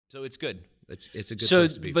So it's good. It's a good So,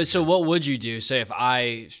 place to be. but so what would you do? Say if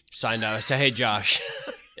I signed out, I say, hey, Josh,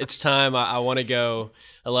 it's time. I want to go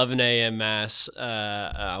 11 a.m. mass.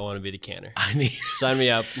 I want to be the cantor. Sign me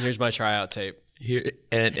up. Here's my tryout tape. Here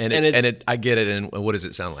and I get it. And what does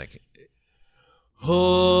it sound like?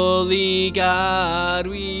 Holy God,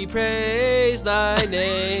 we praise thy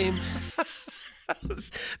name.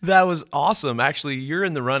 That was awesome. Actually, you're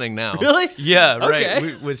in the running now. Really? Yeah, right.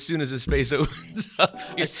 Okay. As soon as the space opens up.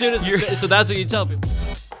 So that's what you tell people.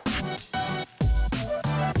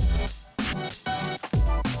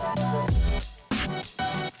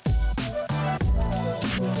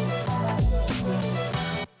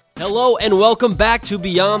 Hello and welcome back to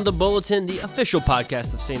Beyond the Bulletin, the official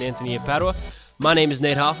podcast of St. Anthony of Padua. My name is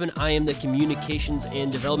Nate Hoffman. I am the Communications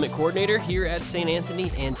and Development Coordinator here at St.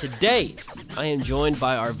 Anthony, and today I am joined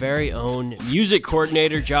by our very own Music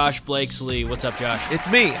Coordinator, Josh Blakesley. What's up, Josh?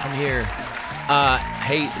 It's me. I'm here.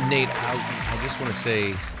 Hey, Nate, I just want to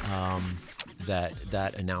say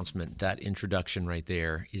that announcement, that introduction right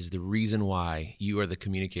there is the reason why you are the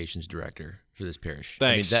Communications Director for this parish.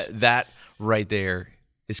 Thanks. I mean, that right there,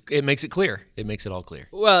 it makes it clear. It makes it all clear.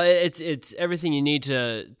 Well, it's everything you need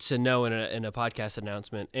to know in a podcast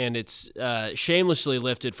announcement, and it's shamelessly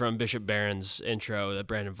lifted from Bishop Barron's intro that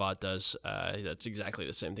Brandon Vaught does. That's exactly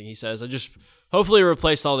the same thing he says. I just hopefully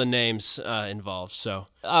replaced all the names involved. So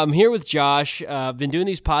I'm here with Josh. I've been doing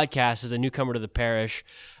these podcasts as a newcomer to the parish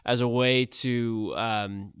as a way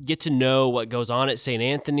to get to know what goes on at St.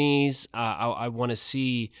 Anthony's. I want to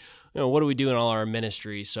see, what do we do in all our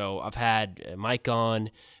ministry? So I've had Mike on,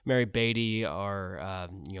 Mary Beatty, our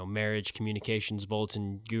marriage communications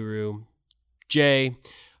bulletin guru, Jay,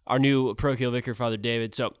 our new parochial vicar, Father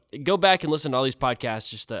David. So go back and listen to all these podcasts,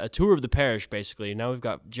 just a tour of the parish, basically. Now we've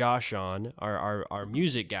got Josh on, our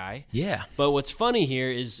music guy. Yeah. But what's funny here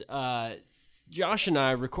is Josh and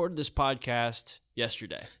I recorded this podcast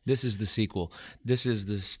yesterday. This is the sequel. This is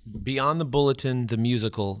this Beyond the Bulletin, the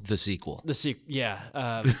musical, the sequel.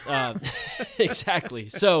 Yeah, exactly.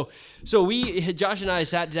 So Josh and I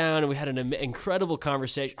sat down and we had an incredible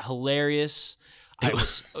conversation, hilarious. It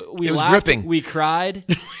was laughed, gripping. We cried.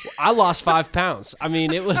 I lost 5 pounds. I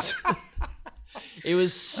mean, it was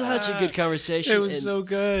such a good conversation. It was so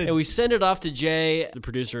good. And we sent it off to Jay, the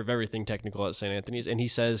producer of everything technical at St. Anthony's, and he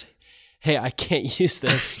says, hey, I can't use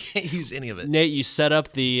this. I can't use any of it. Nate, you set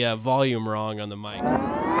up the volume wrong on the mic.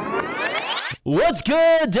 What's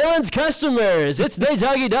good, Dylan's customers? It's Nate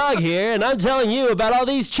Doggy Dog here, and I'm telling you about all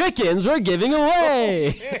these chickens we're giving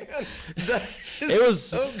away. It was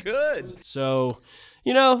so good. So,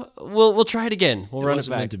 we'll try it again. We'll run it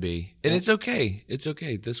back. Meant to be, and it's okay. It's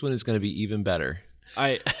okay. This one is going to be even better.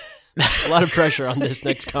 A lot of pressure on this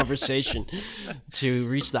next conversation to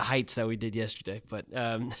reach the heights that we did yesterday. But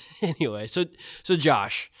anyway, so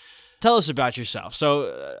Josh, tell us about yourself.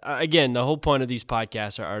 So again, the whole point of these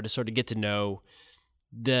podcasts are to sort of get to know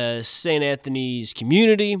the St. Anthony's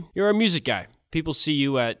community. You're a music guy. People see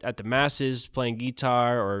you at the masses playing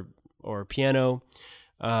guitar or piano,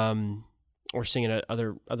 or singing at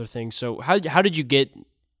other things. So how did you get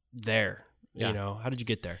there? Yeah. How did you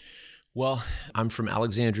get there? Well, I'm from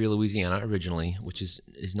Alexandria, Louisiana originally, which is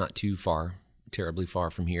not too far, terribly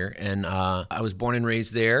far from here. And I was born and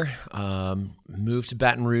raised there, moved to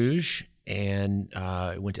Baton Rouge, and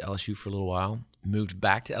went to LSU for a little while, moved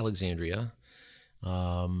back to Alexandria,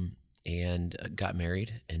 and got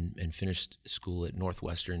married and finished school at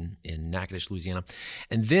Northwestern in Natchitoches, Louisiana.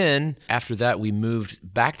 And then after that, we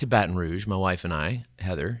moved back to Baton Rouge, my wife and I,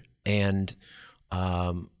 Heather, and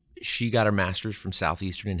she got her master's from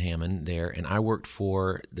Southeastern in Hammond there, and I worked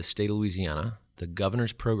for the state of Louisiana, the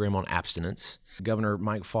governor's program on abstinence. Governor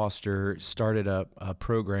Mike Foster started a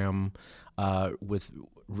program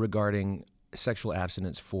regarding sexual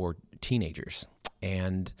abstinence for teenagers.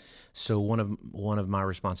 And so one of my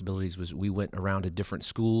responsibilities was we went around to different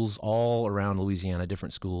schools all around Louisiana,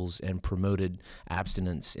 different schools, and promoted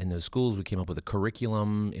abstinence in those schools. We came up with a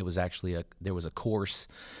curriculum. It was actually there was a course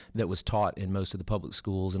that was taught in most of the public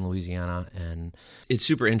schools in Louisiana, and it's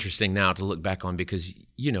super interesting now to look back on because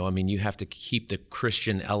you have to keep the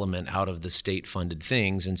Christian element out of the state-funded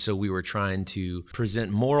things, and so we were trying to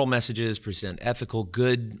present moral messages, present ethical,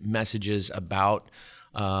 good messages about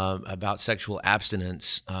sexual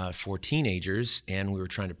abstinence for teenagers, and we were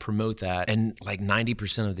trying to promote that. And like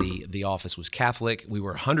 90% of the office was Catholic. We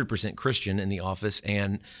were 100% Christian in the office,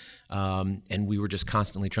 and And we were just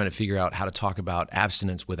constantly trying to figure out how to talk about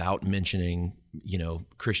abstinence without mentioning,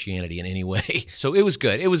 Christianity in any way. So it was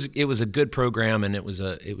good. It was a good program, and it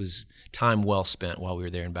was time well spent while we were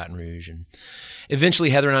there in Baton Rouge. And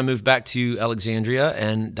eventually Heather and I moved back to Alexandria,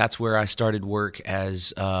 and that's where I started work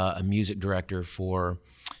as a music director for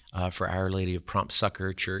Our Lady of Prompt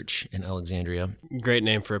Succor Church in Alexandria. Great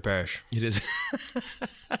name for a parish. It is.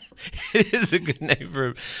 It is a good name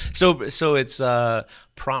for. So it's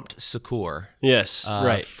Prompt Succor. Yes,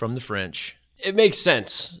 right. From the French. It makes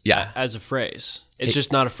sense. Yeah. As a phrase, it's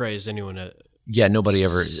just not a phrase anyone. Yeah, nobody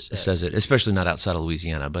ever says it, especially not outside of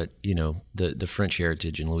Louisiana. But the French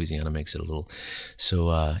heritage in Louisiana makes it a little.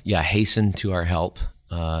 So hasten to our help.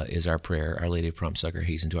 Is our prayer. Our Lady of Prompt Succor,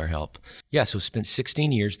 hasten to our help. Yeah, so spent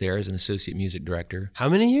 16 years there as an associate music director. How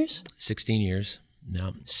many years? 16 years.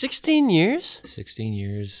 No. 16 years? 16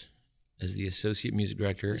 years as the associate music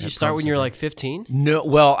director. Did you start when you were like 15? No,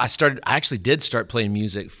 well, I actually did start playing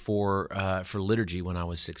music for liturgy when I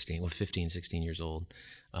was 15, 16 years old.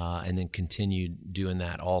 And then continued doing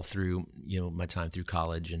that all through my time through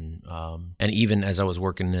college, and even as I was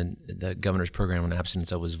working in the governor's program on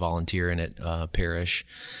abstinence, I was volunteering at parish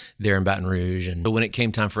there in Baton Rouge. And but when it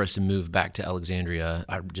came time for us to move back to Alexandria,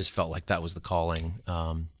 I just felt like that was the calling.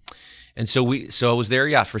 And so I was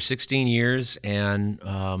there, for 16 years, and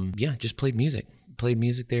just played music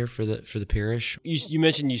there for the parish. You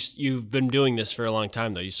mentioned you've been doing this for a long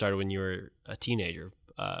time though. You started when you were a teenager.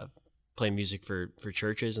 Playing music for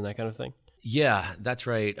churches and that kind of thing? Yeah, that's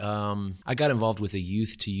right. I got involved with a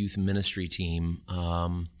youth-to-youth ministry team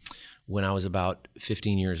when I was about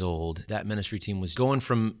 15 years old. That ministry team was going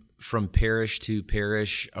from parish to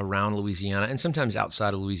parish around Louisiana, and sometimes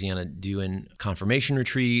outside of Louisiana, doing confirmation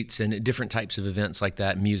retreats and different types of events like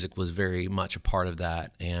that. Music was very much a part of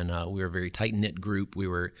that, and we were a very tight-knit group. We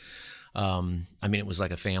were, it was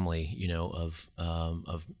like a family, of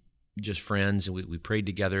just friends, and we prayed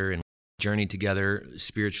together and journeyed together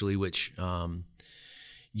spiritually, which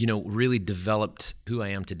really developed who I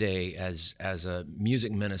am today as a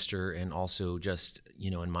music minister, and also just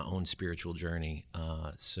in my own spiritual journey.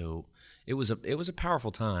 So it was a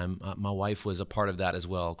powerful time. My wife was a part of that as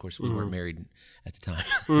well. Of course, we weren't married at the time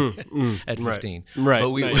at 15. Right.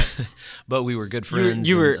 But we were good friends.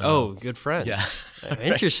 You were good friends. Yeah.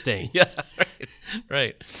 Interesting. Yeah.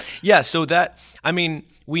 Right. Yeah. So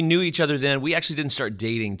we knew each other then. We actually didn't start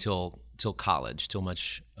dating till college, till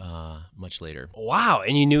much later. Wow.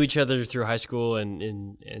 And you knew each other through high school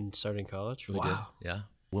and starting college? We did, yeah.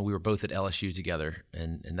 When we were both at LSU together,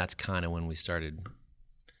 and that's kind of when we started,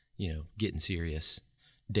 getting serious,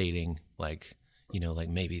 dating, like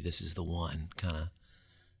maybe this is the one, kind of,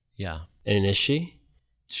 yeah. And is she?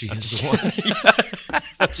 She is the one.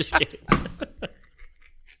 I'm just kidding.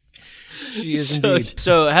 She is indeed.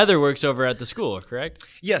 So Heather works over at the school, correct?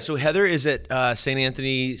 Yeah, so Heather is at St.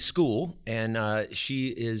 Anthony School, and she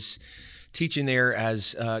is teaching there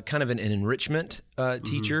as kind of an enrichment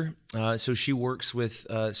teacher. So she works with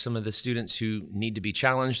some of the students who need to be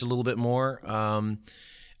challenged a little bit more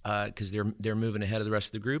because they're moving ahead of the rest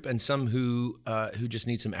of the group, and some who just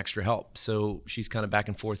need some extra help. So she's kind of back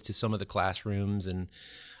and forth to some of the classrooms, and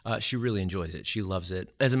she really enjoys it. She loves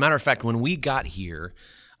it. As a matter of fact, when we got here,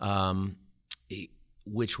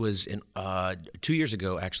 which was 2 years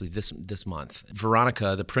ago, actually, this month,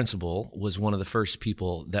 Veronica, the principal, was one of the first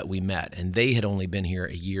people that we met, and they had only been here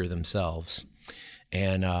a year themselves.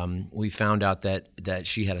 And we found out that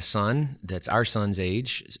she had a son that's our son's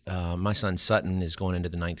age. My son Sutton is going into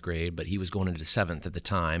the 9th grade, but he was going into 7th at the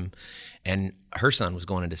time, and her son was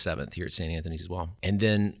going into 7th here at St. Anthony's as well. And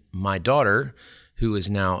then my daughter, who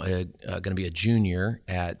is now going to be a junior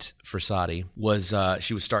at Frassati,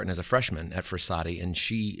 she was starting as a freshman at Frassati, and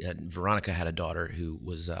Veronica had a daughter who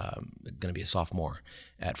was going to be a sophomore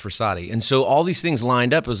at Frassati. And so all these things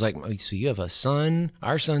lined up. It was like, so you have a son,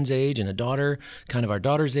 our son's age, and a daughter, kind of our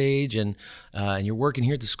daughter's age, and you're working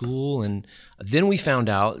here at the school. And then we found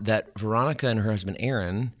out that Veronica and her husband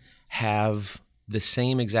Aaron have the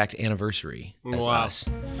same exact anniversary as us.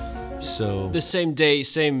 So the same day,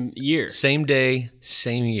 same year. Same day,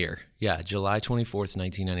 same year. Yeah, July 24th,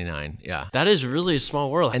 1999. Yeah. That is really a small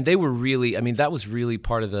world. And they were really, that was really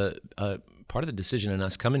part of the decision in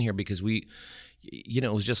us coming here, because we,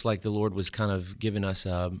 it was just like the Lord was kind of giving us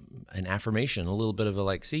an affirmation, a little bit of a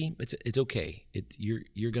like, see, it's okay.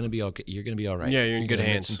 You're going to be okay. You're going to be all right. Yeah, you're in good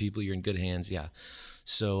hands. Some people, you're in good hands. Yeah.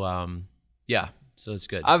 So, yeah. So it's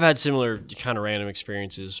good. I've had similar kind of random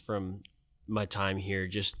experiences from my time here,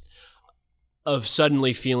 just of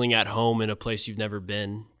suddenly feeling at home in a place you've never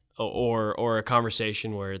been or a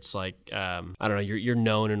conversation where it's like I don't know, you're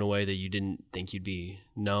known in a way that you didn't think you'd be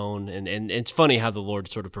known, and it's funny how the Lord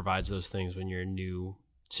sort of provides those things when you're in new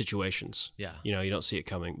situations. Yeah. You know, you don't see it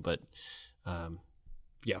coming, but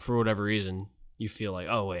yeah, for whatever reason, you feel like,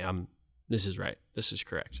 oh wait, this is right, this is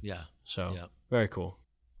correct. Yeah. So Yeah. very cool.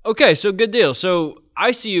 Okay, so good deal. So I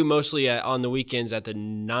see you mostly on the weekends at the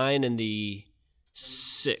 9 and the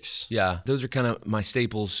 6. Yeah, those are kind of my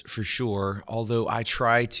staples for sure. Although I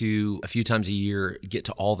try to, a few times a year, get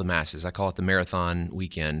to all the masses. I call it the marathon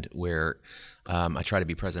weekend, where I try to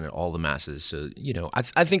be present at all the masses. So,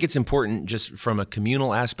 I think it's important just from a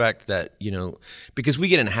communal aspect that, because we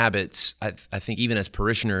get in habits. I think even as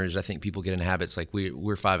parishioners, I think people get in habits like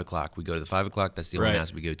we're 5 o'clock. We go to the 5 o'clock. That's the only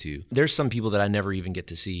mass we go to. There's some people that I never even get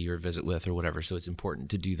to see or visit with or whatever. So it's important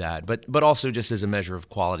to do that. But also just as a measure of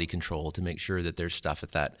quality control to make sure that there's stuff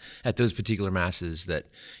at those particular masses that,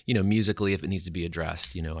 musically, if it needs to be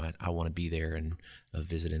addressed, I want to be there and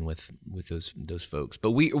visiting with those folks.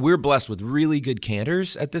 But we're blessed with really good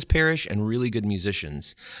cantors at this parish and really good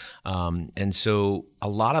musicians, and so a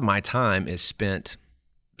lot of my time is spent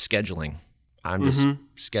scheduling. I'm just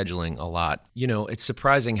scheduling a lot. It's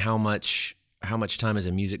surprising how much time as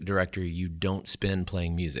a music director you don't spend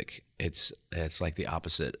playing music. It's like the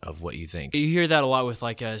opposite of what you think. You hear that a lot with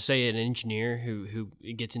like say an engineer who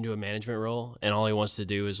gets into a management role and all he wants to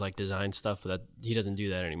do is like design stuff, but that he doesn't do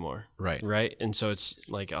that anymore. Right. And so it's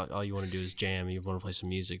like all you want to do is jam. You want to play some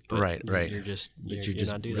music, but you're just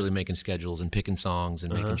not doing really that. making schedules and picking songs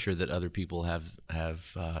and making sure that other people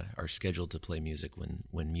are scheduled to play music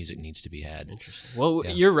when music needs to be had. Interesting. Well,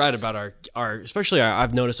 you're right about our especially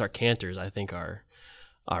I've noticed our cantors. I think are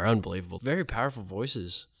unbelievable. Very powerful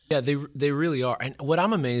voices. Yeah, they really are. And what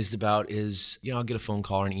I'm amazed about is, I'll get a phone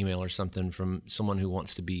call or an email or something from someone who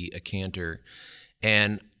wants to be a cantor,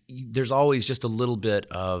 and there's always just a little bit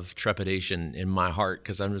of trepidation in my heart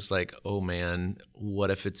because I'm just like, oh man,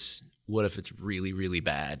 what if it's really, really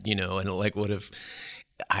bad, and like what if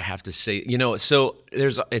I have to say, so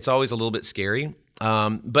it's always a little bit scary.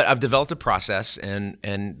 But I've developed a process, and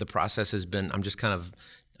the process has been I'm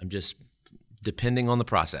just depending on the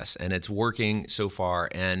process, and it's working so far.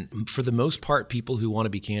 And for the most part, people who want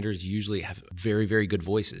to be cantors usually have very, very good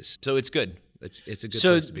voices. So it's good. It's a good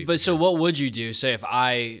place to be. But so what would you do? Say if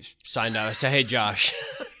I signed out, I say, hey, Josh,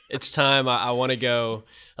 it's time. I want to go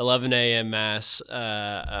 11 a.m. mass.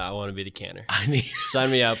 I want to be the cantor.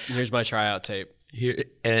 Sign me up. Here's my tryout tape. Here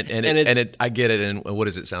I get it. And what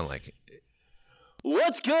does it sound like?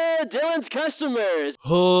 What's good, Dylan's customers?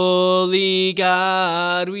 Holy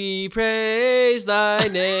God, we praise thy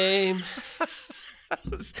name.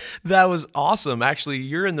 That was awesome. Actually,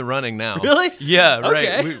 you're in the running now. Really? Yeah,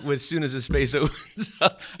 right. Okay. As soon as the space opens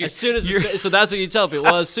up. So that's what you tell people.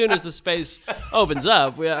 Well, as soon as the space opens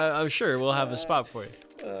up, I'm sure we'll have a spot for you.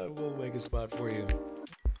 We'll make a spot for you.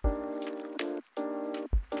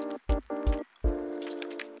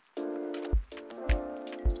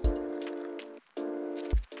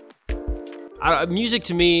 Music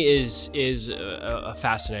to me is a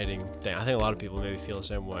fascinating thing. I think a lot of people maybe feel the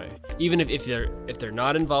same way. Even if they're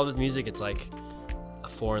not involved with music, it's like a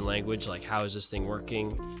foreign language. Like, how is this thing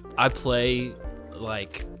working? I play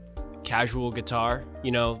like casual guitar,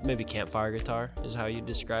 maybe campfire guitar is how you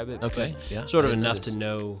describe it. Okay, yeah. Sort of enough to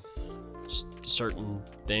know certain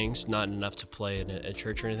things, not enough to play in a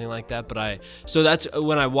church or anything like that. But so that's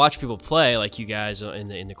when I watch people play, like you guys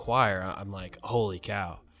in the choir. I'm like, holy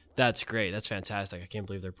cow. That's great. That's fantastic. I can't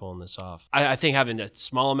believe they're pulling this off. I think having a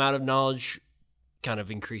small amount of knowledge kind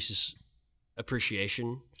of increases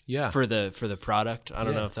appreciation for the product. I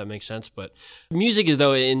don't know if that makes sense, but music is,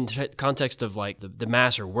 though, in context of like the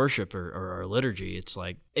mass or worship or liturgy, it's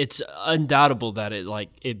like it's undoubtable that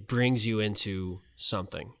it brings you into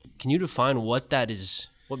something. Can you define what that is?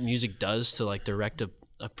 What music does to like direct a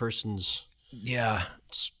person's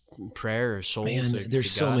prayer or soul? Man,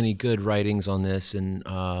 there's so many good writings on this, and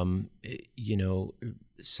Sacrosanctum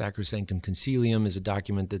Concilium is a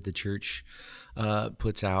document that the church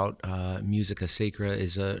puts out. Musica Sacra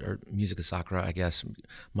or Musica Sacra, I guess.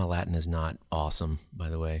 My Latin is not awesome, by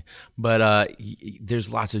the way, but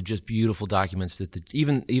there's lots of just beautiful documents that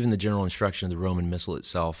even the general instruction of the Roman Missal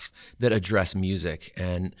itself that address music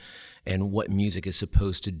and what music is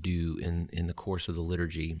supposed to do in the course of the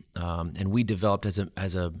liturgy. And we developed as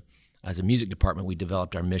a music department, we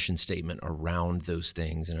developed our mission statement around those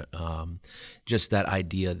things, and just that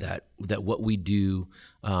idea that what we do,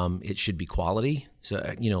 it should be quality. So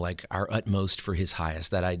like our utmost for His highest.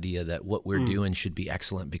 That idea that what we're doing should be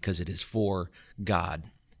excellent because it is for God,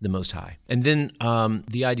 the Most High. And then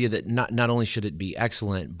the idea that not only should it be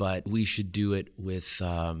excellent, but we should do it with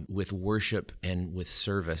worship and with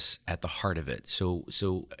service at the heart of it.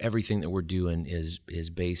 So everything that we're doing is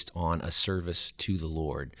based on a service to the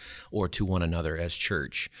Lord or to one another as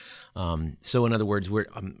church. So in other words, we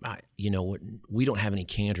don't have any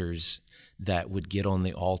cantors that would get on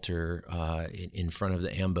the altar in front of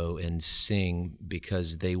the ambo and sing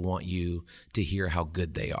because they want you to hear how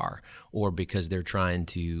good they are, or because they're trying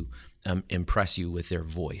to impress you with their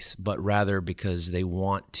voice, but rather because they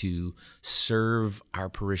want to serve our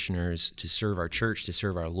parishioners, to serve our church, to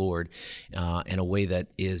serve our Lord in a way that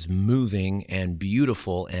is moving and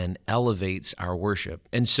beautiful and elevates our worship.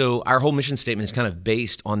 And so our whole mission statement is kind of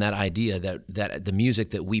based on that idea that the music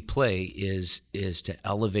that we play is to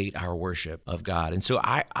elevate our worship of God. And so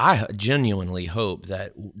I genuinely hope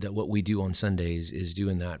that what we do on Sundays is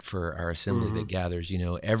doing that for our assembly that gathers.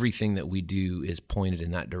 Everything that we do is pointed in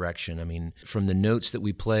that direction. I mean, from the notes that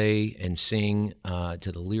we play and sing to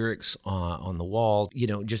the lyrics on the wall,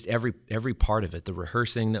 just every part of it, the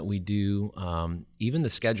rehearsing that we do, even the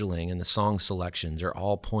scheduling and the song selections are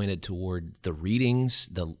all pointed toward the readings,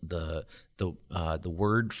 the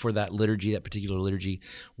word for that liturgy, that particular liturgy.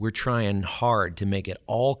 We're trying hard to make it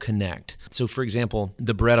all connect. So, for example,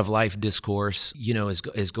 the Bread of Life discourse,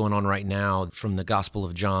 is going on right now from the Gospel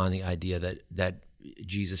of John, the idea that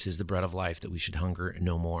Jesus is the bread of life, that we should hunger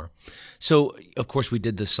no more. So, of course, we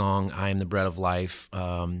did the song, I Am the Bread of Life,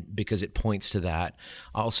 because it points to that.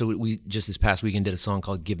 Also, we just this past weekend did a song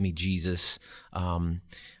called Give Me Jesus. And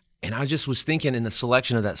I just was thinking in the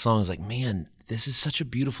selection of that song, I was like, man, this is such a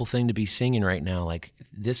beautiful thing to be singing right now. Like,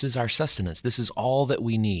 this is our sustenance. This is all that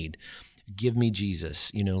we need. Give me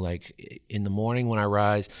Jesus, like in the morning when I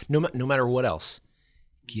rise, no matter what else.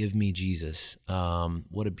 Give me Jesus.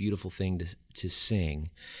 What a beautiful thing to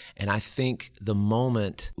sing. And I think the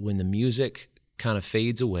moment when the music kind of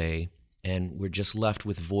fades away and we're just left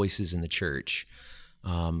with voices in the church,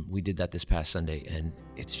 we did that this past Sunday, and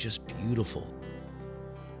it's just beautiful.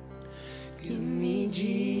 Give me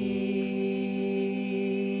Jesus.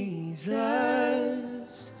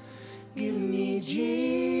 Give me Jesus.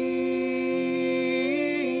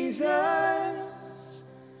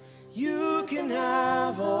 You can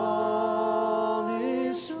have all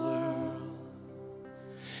this world.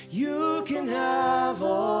 You can have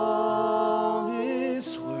all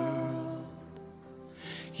this world.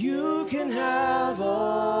 You can have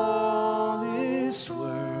all this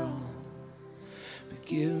world. But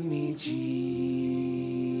give me Jesus.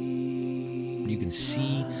 You can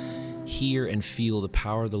see, hear, and feel the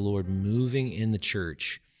power of the Lord moving in the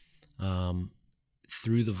church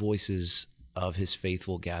through the voices of his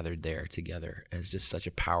faithful gathered there together. And it's just such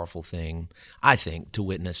a powerful thing, I think, to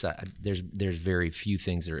witness. There's very few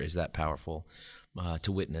things that is that powerful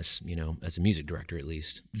to witness, as a music director at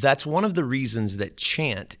least. That's one of the reasons that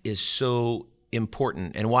chant is so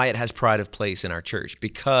important and why it has pride of place in our church,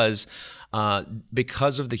 because of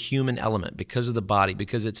the human element, because of the body,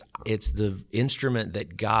 because it's the instrument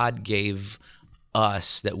that God gave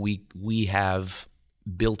us that we have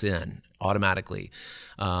built in automatically.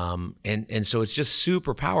 And so it's just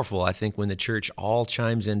super powerful, I think, when the church all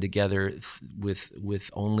chimes in together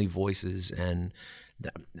with only voices. And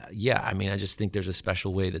I just think there's a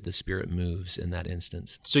special way that the Spirit moves in that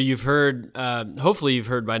instance. So you've heard, hopefully you've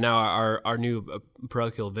heard by now our new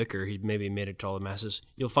parochial vicar. He maybe made it to all the masses.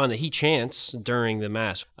 You'll find that he chants during the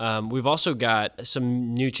mass. We've also got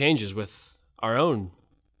some new changes with our own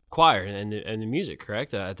choir and the music,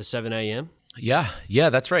 correct? At the 7 a.m.? Yeah,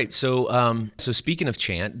 that's right. So speaking of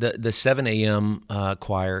chant, the 7 a.m.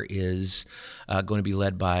 choir is going to be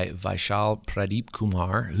led by Vaishal Pradeep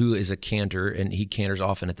Kumar, who is a cantor, and he cantors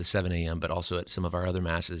often at the 7 a.m., but also at some of our other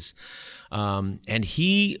masses. And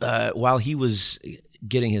he, while he was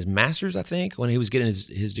getting his master's, I think, when he was getting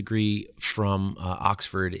his degree from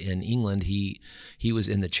Oxford in England, he was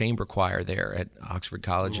in the chamber choir there at Oxford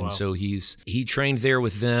College. Wow. And so he trained there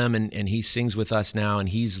with them, and he sings with us now, and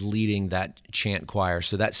he's leading that chant choir.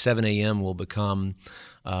 So that 7 a.m. will become,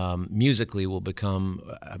 musically will become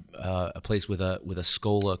a place with a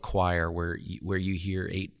schola choir where you hear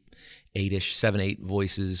 7-8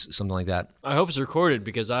 voices, something like that. I hope it's recorded,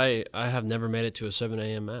 because I have never made it to a 7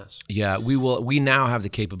 a.m. mass. Yeah, we now have the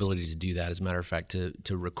capability to do that, as a matter of fact,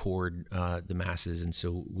 to record the masses, and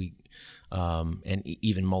so we and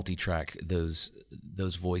even multi-track those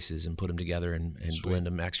voices and put them together and blend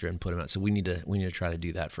them extra and put them out. So we need to try to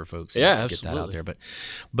do that for folks. Yeah, get that out there.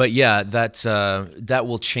 But yeah, that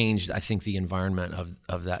will change, I think, the environment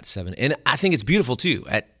of that 7. And I think it's beautiful too.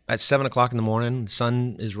 at 7:00 in the morning. The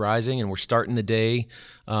sun is rising, and we're starting the day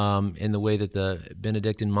in the way that the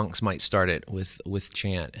Benedictine monks might start it with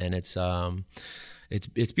chant, and it's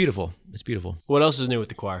beautiful. It's beautiful. What else is new with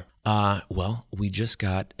the choir? Well, we just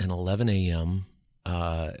got an 11 a.m.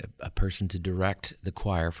 A person to direct the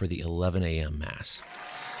choir for the 11 a.m. Mass.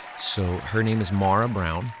 So her name is Mara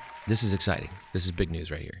Brown. This is exciting. This is big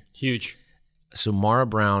news right here. Huge. So Mara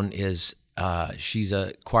Brown is she's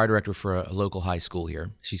a choir director for a local high school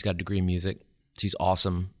here. She's got a degree in music. She's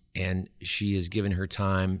awesome, and she is given her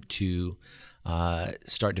time to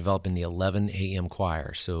start developing the 11 a.m.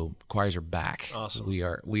 choir. So choirs are back. Awesome. We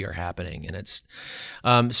are happening, and it's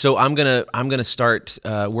so I'm gonna start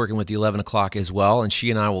working with the 11 o'clock as well, and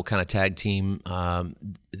she and I will kind of tag team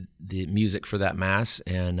the music for that Mass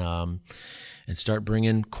and start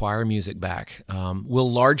bringing choir music back.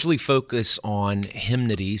 We'll largely focus on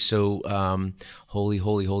hymnody, so Holy,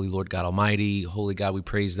 Holy, Holy Lord God Almighty, Holy God, we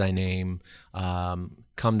praise thy name,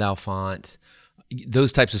 Come Thou Font,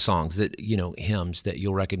 those types of songs that, hymns that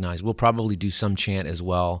you'll recognize. We'll probably do some chant as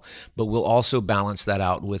well, but we'll also balance that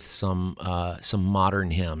out with some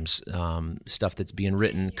modern hymns, stuff that's being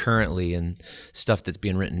written currently and stuff that's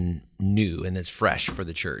being written new and that's fresh for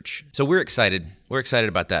the church. So we're excited. We're excited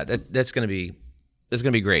about that. That's going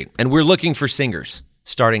to be great. And we're looking for singers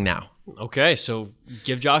starting now. Okay, so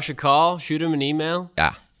give Josh a call, shoot him an email.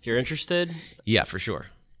 Yeah. If you're interested. Yeah, for sure.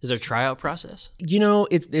 Is there a tryout process?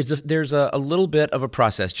 There's a little bit of a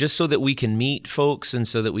process just so that we can meet folks and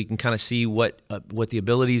so that we can kind of see what the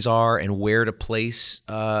abilities are and where to place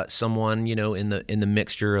someone, in the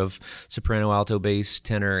mixture of soprano, alto, bass,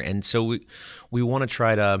 tenor. And so we want to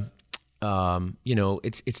try to,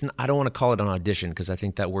 it's I don't want to call it an audition because I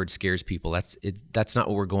think that word scares people. That's not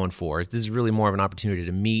what we're going for. This is really more of an opportunity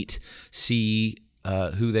to meet, see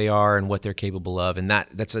who they are and what they're capable of, and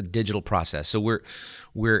that's a digital process. So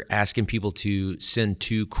we're asking people to send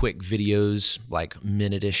 2 quick videos, like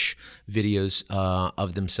minute-ish videos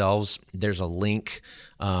of themselves. There's a link.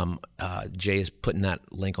 Jay is putting that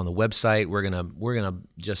link on the website. We're gonna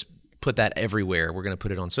just put that everywhere. We're going to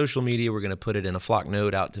put it on social media. We're going to put it in a Flock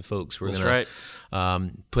note out to folks. We're going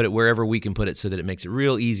to put it wherever we can put it so that it makes it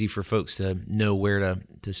real easy for folks to know where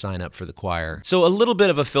to sign up for the choir. So a little bit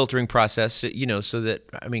of a filtering process, so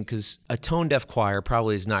that, because a tone-deaf choir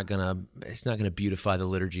probably is not going to beautify the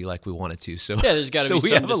liturgy like we want it to. So yeah, there's got to be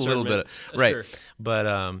some have a little bit of, right. Sure.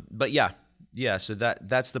 But yeah. So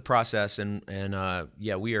that's the process, and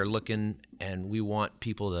we are looking, and we want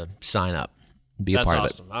people to sign up. Be a part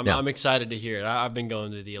awesome. of it. I'm excited to hear it. I've been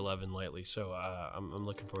going to the 11 lately, so I'm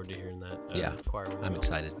looking forward to hearing that. Choir. I'm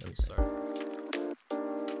excited.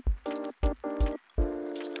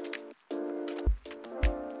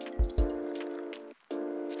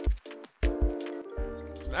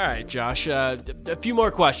 All right, Josh. A few more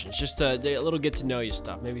questions, just a little get to know you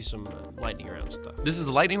stuff, maybe some lightning round stuff. This is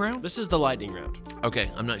the lightning round? This is the lightning round.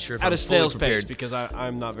 Okay, I'm not sure if I'm fully snail's prepared. pace because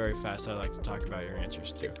I'm not very fast. I like to talk about your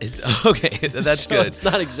answers too. Okay, that's so good. It's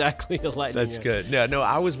not exactly a lightning That's round. good. No,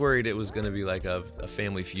 I was worried it was going to be like a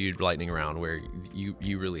Family Feud lightning round where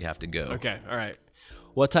you really have to go. Okay, all right.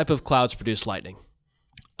 What type of clouds produce lightning?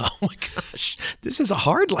 Oh my gosh, this is a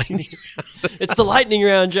hard lightning round. It's the lightning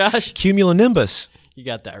round, Josh. Cumulonimbus. You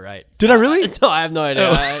got that right. Did I really? No, I have no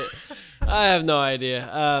idea. I have no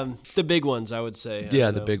idea. The big ones, I would say.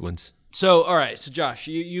 Yeah, the big ones. So, all right. So, Josh,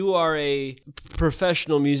 you are a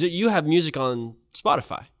professional music. You have music on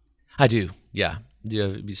Spotify. I do. Yeah.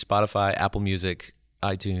 Spotify, Apple Music,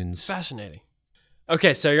 iTunes. Fascinating.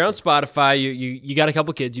 Okay, so you're on Spotify. You got a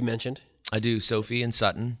couple kids you mentioned. I do. Sophie and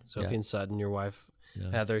Sutton. Sophie and Sutton, your wife,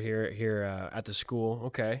 Heather here at the school.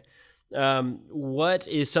 Okay. What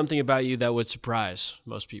is something about you that would surprise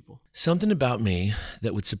most people? Something about me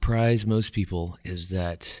that would surprise most people is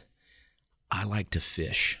that I like to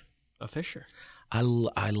fish. A fisher. I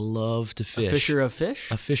love to fish. A fisher of fish?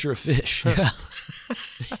 A fisher of fish, yeah.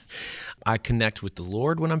 I connect with the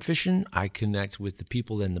Lord when I'm fishing. I connect with the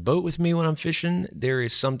people in the boat with me when I'm fishing. There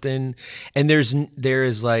is something, and there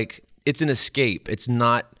is like, it's an escape. It's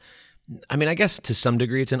not, I guess to some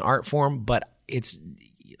degree it's an art form, but it's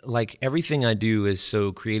like everything I do is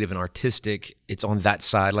so creative and artistic. It's on that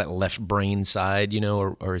side, like left brain side,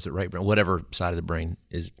 or is it right brain? Whatever side of the brain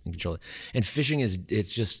is in control. And fishing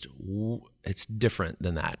it's different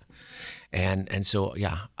than that. And so,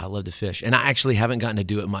 yeah, I love to fish. And I actually haven't gotten to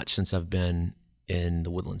do it much since I've been in the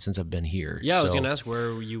Woodlands, since I've been here. Yeah, I was going to ask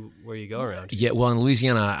where you go around. Yeah, well, in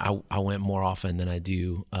Louisiana, I went more often than I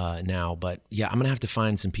do now. But yeah, I'm going to have to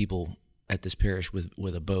find some people at this parish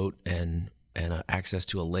with a boat and access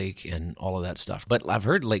to a lake and all of that stuff. But I've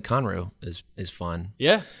heard Lake Conroe is fun.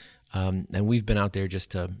 Yeah. And we've been out there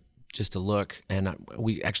just to look, and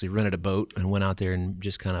we actually rented a boat and went out there and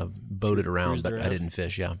just kind of boated around, but I didn't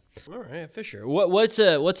fish. Yeah. All right, Fisher. What's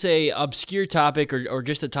a obscure topic or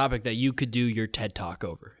just a topic that you could do your TED Talk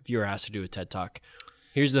over if you were asked to do a TED Talk?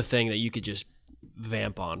 Here's the thing that you could just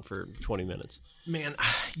vamp on for 20 minutes. Man,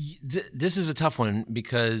 this is a tough one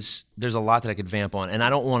because there's a lot that I could vamp on, and I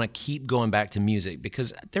don't want to keep going back to music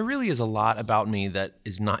because there really is a lot about me that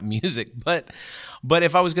is not music. But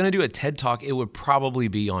if I was going to do a TED Talk, it would probably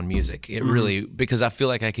be on music. It really, because I feel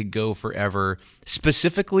like I could go forever,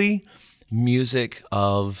 specifically music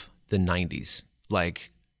of the 90s.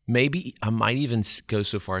 Like maybe I might even go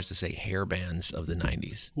so far as to say hair bands of the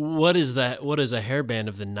 90s. What is that? What is a hair band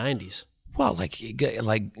of the 90s? Well, like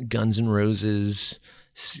Guns N' Roses,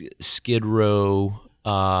 Skid Row,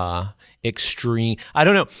 Extreme. I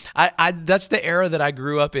don't know. I that's the era that I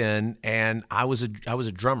grew up in, and I was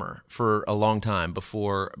a drummer for a long time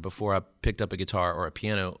before I picked up a guitar or a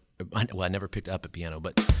piano. Well, I never picked up a piano,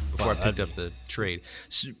 but before I picked up the trade.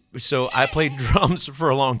 So I played drums for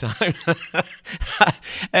a long time,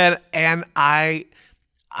 and I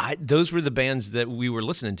those were the bands that we were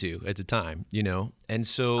listening to at the time, and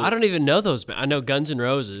so I don't even know those bands. I know Guns N'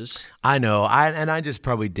 Roses. I know, I just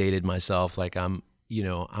probably dated myself like I'm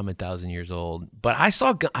 1,000 years old. But I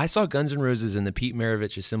saw Guns N' Roses in the Pete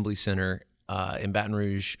Maravich Assembly Center in Baton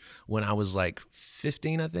Rouge when I was like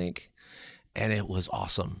 15, I think, and it was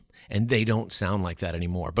awesome. And they don't sound like that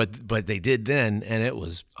anymore, but they did then, and it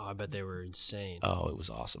was. Oh, I bet they were insane. Oh, it was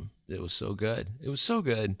awesome. It was so good. It was so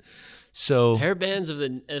good. So hair bands of the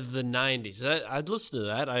 90s. I'd listen to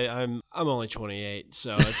that. I'm only 28,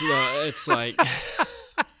 so it's like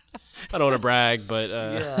I don't want to brag, but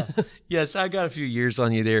yeah. Yes, I got a few years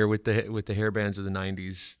on you there with the hair bands of the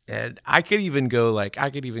 90s, and I could even go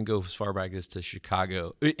as far back as to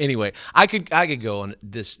Chicago. Anyway, I could go on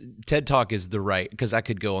this. TED Talk is the right, because I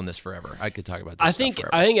could go on this forever. I could talk about this. I think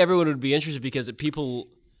everyone would be interested because people,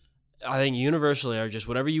 I think universally are just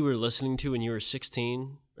whatever you were listening to when you were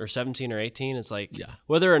 16 or 17 or 18. It's like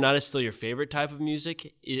whether or not it's still your favorite type of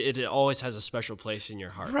music, it always has a special place in your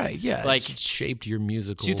heart. Right? Yeah. Like it shaped your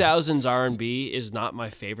musical. 2000s R&B is not my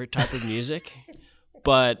favorite type of music,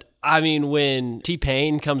 but I mean when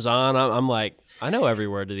T-Pain comes on, I'm like, I know every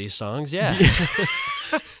word to these songs. Yeah.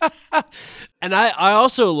 And I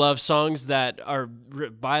also love songs that are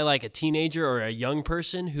by like a teenager or a young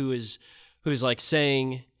person who's like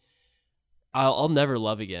saying, I'll never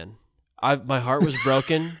love again. My heart was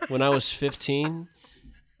broken when I was 15,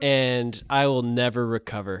 and I will never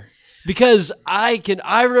recover. Because I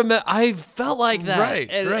felt like that. Right,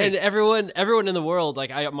 and everyone in the world,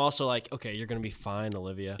 like I'm also like, okay, you're gonna be fine,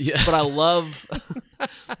 Olivia. Yeah. But I love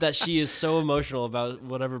that she is so emotional about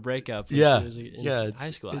whatever breakup when she was in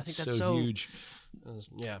high school. I think that's so huge.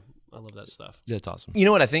 Yeah, I love that stuff. That's awesome. You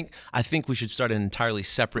know what I think? I think we should start an entirely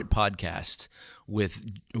separate podcast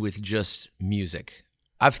with just music.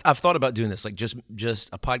 I've thought about doing this, like just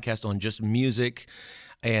a podcast on just music,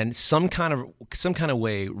 and some kind of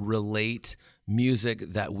way relate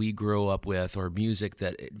music that we grow up with, or music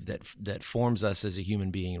that forms us as a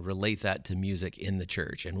human being, and relate that to music in the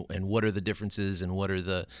church, and what are the differences and what are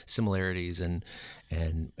the similarities, and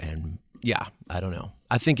yeah, I don't know.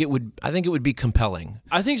 I think it would be compelling.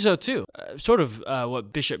 I think so too. Sort of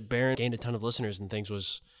what Bishop Barron gained a ton of listeners and things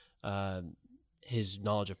was his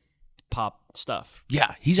knowledge of pop stuff.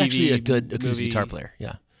 Yeah, he's TV, actually a good acoustic movie, guitar player.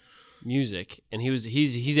 Yeah, music, and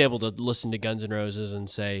he's able to listen to Guns N' Roses and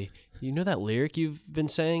say, you know that lyric you've been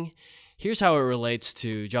saying? Here's how it relates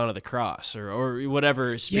to John of the Cross or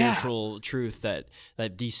whatever spiritual truth that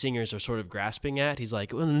these singers are sort of grasping at. He's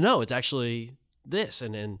like, well, no, it's actually this,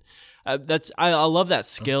 and that's I love that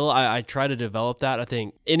skill. I try to develop that. I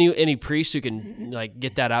think any priest who can like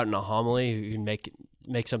get that out in a homily, who can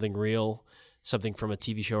make something real, something from a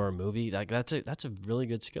TV show or a movie, like that's a really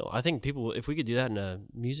good skill. I think people, if we could do that in a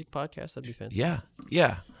music podcast, that'd be fantastic.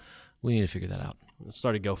 Yeah. We need to figure that out. Let's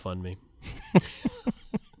start a GoFundMe.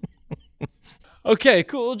 Okay,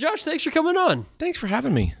 cool. Well, Josh, thanks for coming on. Thanks for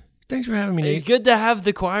having me. Nate. Good to have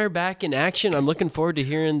the choir back in action. I'm looking forward to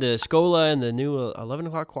hearing the Scola and the new 11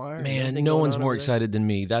 o'clock choir. Man, no one's more excited than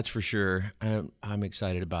me. That's for sure. I'm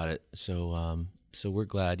excited about it. So we're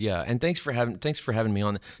glad. Yeah. And thanks for having me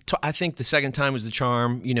on. I think the second time was the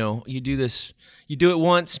charm. You do this, you do it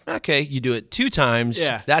once. Okay. You do it 2 times.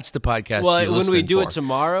 Yeah. That's the podcast. Well, when we do it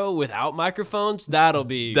tomorrow without microphones, that'll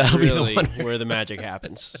be really where the magic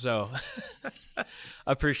happens. So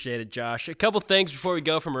I appreciate it, Josh. A couple things before we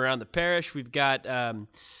go from around the parish. We've got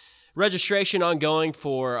registration ongoing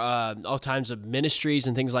for all kinds of ministries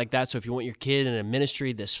and things like that. So if you want your kid in a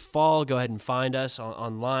ministry this fall, go ahead and find us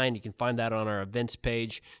online. You can find that on our events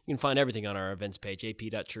page. You can find everything on our events page,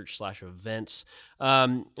 ap.church/events.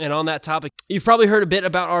 And on that topic, you've probably heard a bit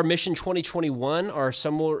about our Mission 2021, our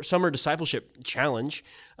summer discipleship challenge.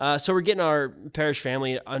 So we're getting our parish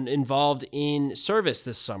family involved in service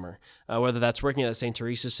this summer, whether that's working at the St.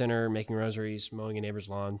 Teresa Center, making rosaries, mowing a neighbor's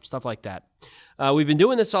lawn, stuff like that. We've been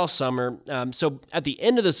doing this all summer. So at the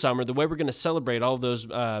end of the summer, the way we're going to celebrate all of those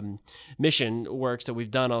mission works that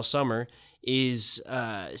we've done all summer is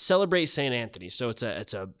celebrate St. Anthony. So it's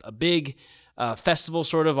a big festival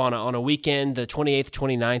sort of on a weekend, the 28th,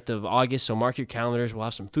 29th of August. So mark your calendars. We'll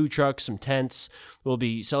have some food trucks, some tents. We'll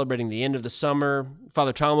be celebrating the end of the summer.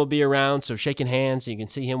 Father Tom will be around, so shaking hands, so you can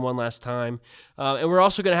see him one last time. And we're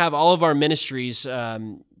also going to have all of our ministries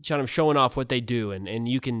kind of showing off what they do. And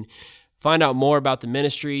you can find out more about the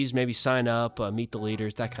ministries, maybe sign up, meet the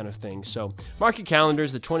leaders, that kind of thing. So mark your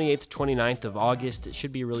calendars, the 28th, 29th of August. It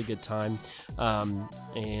should be a really good time. Yeah,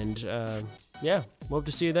 we'll hope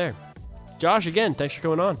to see you there. Josh, again, thanks for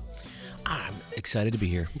coming on. I'm excited to be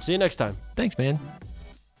here. See you next time. Thanks, man.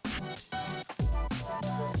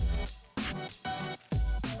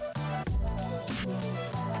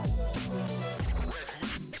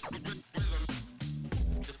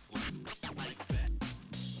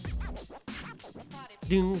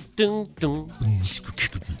 Dun, dun, dun.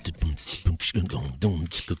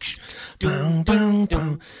 Bang, bang,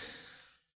 bang.